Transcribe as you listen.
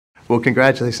Well,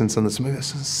 congratulations on this movie.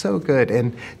 This is so good.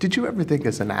 And did you ever think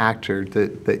as an actor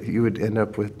that you would end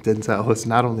up with Denzel as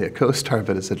not only a co-star,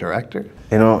 but as a director?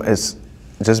 You know, it's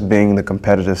just being the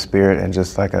competitive spirit and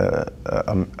just like a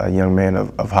young man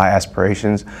of high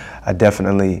aspirations. I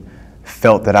definitely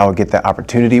felt that I would get that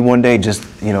opportunity one day, just,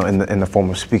 you know, in the form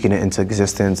of speaking it into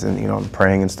existence and, you know,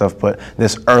 praying and stuff. But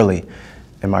this early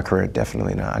in my career,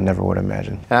 definitely not. I never would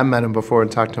imagine. I met him before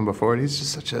and talked to him before, and he's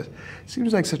just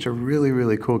seems like such a really,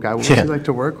 really cool guy. What would you like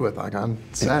to work with, like on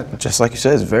set? Just like you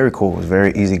said, it's very cool. It's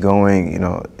very easygoing. You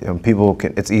know, people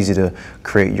can. It's easy to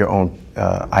create your own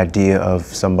idea of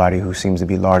somebody who seems to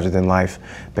be larger than life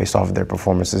based off of their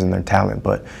performances and their talent.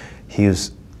 But he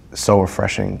was so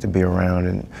refreshing to be around,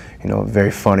 and you know,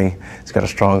 very funny. He's got a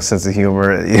strong sense of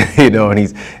humor. You know, and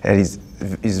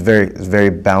he's very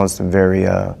balanced and very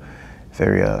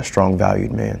strong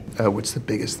valued man. What's the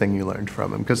biggest thing you learned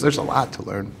from him? Because there's a lot to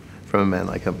learn from a man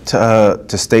like him.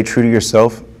 To stay true to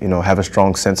yourself, you know, have a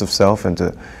strong sense of self, and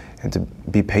to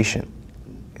be patient,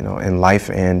 you know, in life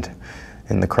and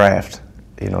in the craft.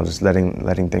 You know, just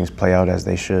letting things play out as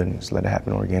they should, and just let it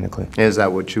happen organically. Is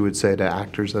that what you would say to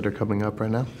actors that are coming up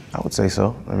right now? I would say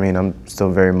so. I mean, I'm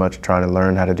still very much trying to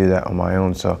learn how to do that on my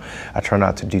own, so I try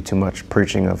not to do too much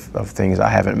preaching of things I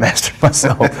haven't mastered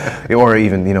myself, or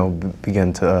even, you know,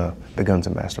 begun to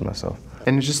master myself.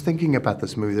 And just thinking about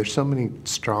this movie, there's so many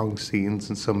strong scenes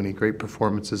and so many great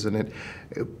performances in it,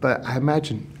 but I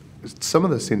imagine some of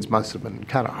the scenes must have been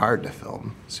kind of hard to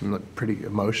film. Seemed like pretty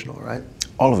emotional, right?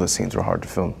 All of the scenes were hard to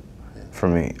film for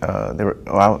me. They were,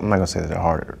 well, I'm not gonna say that they're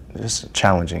hard, just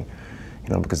challenging, you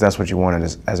know, because that's what you want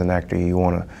as an actor. You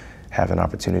want to have an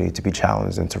opportunity to be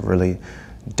challenged and to really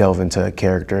delve into a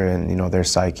character and, you know, their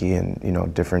psyche and, you know,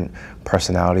 different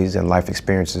personalities and life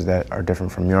experiences that are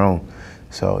different from your own.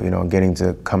 So, you know, getting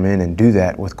to come in and do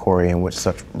that with Corey and with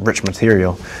such rich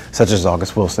material, such as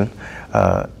August Wilson,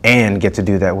 and get to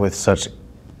do that with such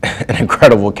an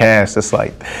incredible cast. It's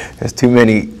like, there's too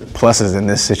many pluses in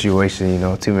this situation, you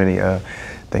know, too many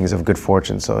things of good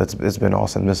fortune. So it's been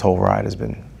awesome. This whole ride has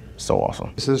been so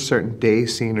awesome. Is there a certain day,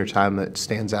 scene, or time that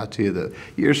stands out to you that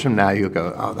years from now you'll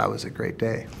go, oh, that was a great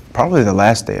day? Probably the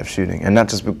last day of shooting, and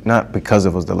not because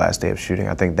it was the last day of shooting.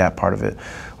 I think that part of it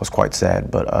was quite sad,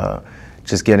 but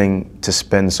just getting to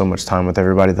spend so much time with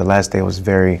everybody. The last day was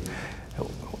very,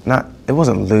 it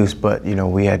wasn't loose, but you know,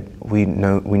 we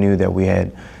knew that we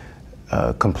had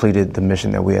completed the mission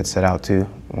that we had set out to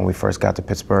when we first got to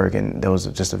Pittsburgh, and there was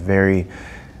just a very,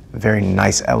 very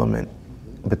nice element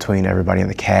between everybody in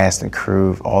the cast and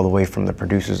crew, all the way from the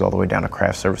producers all the way down to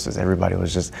craft services. Everybody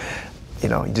was just, you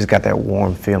know, you just got that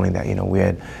warm feeling that, you know, we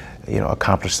had, you know,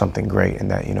 accomplished something great,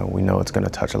 and that, you know, we know it's going to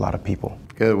touch a lot of people.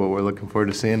 Good. Well, we're looking forward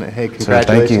to seeing it. Hey, Sir,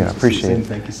 congratulations. thank you. I appreciate it.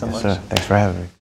 Thank you so much. Sir, thanks for having me.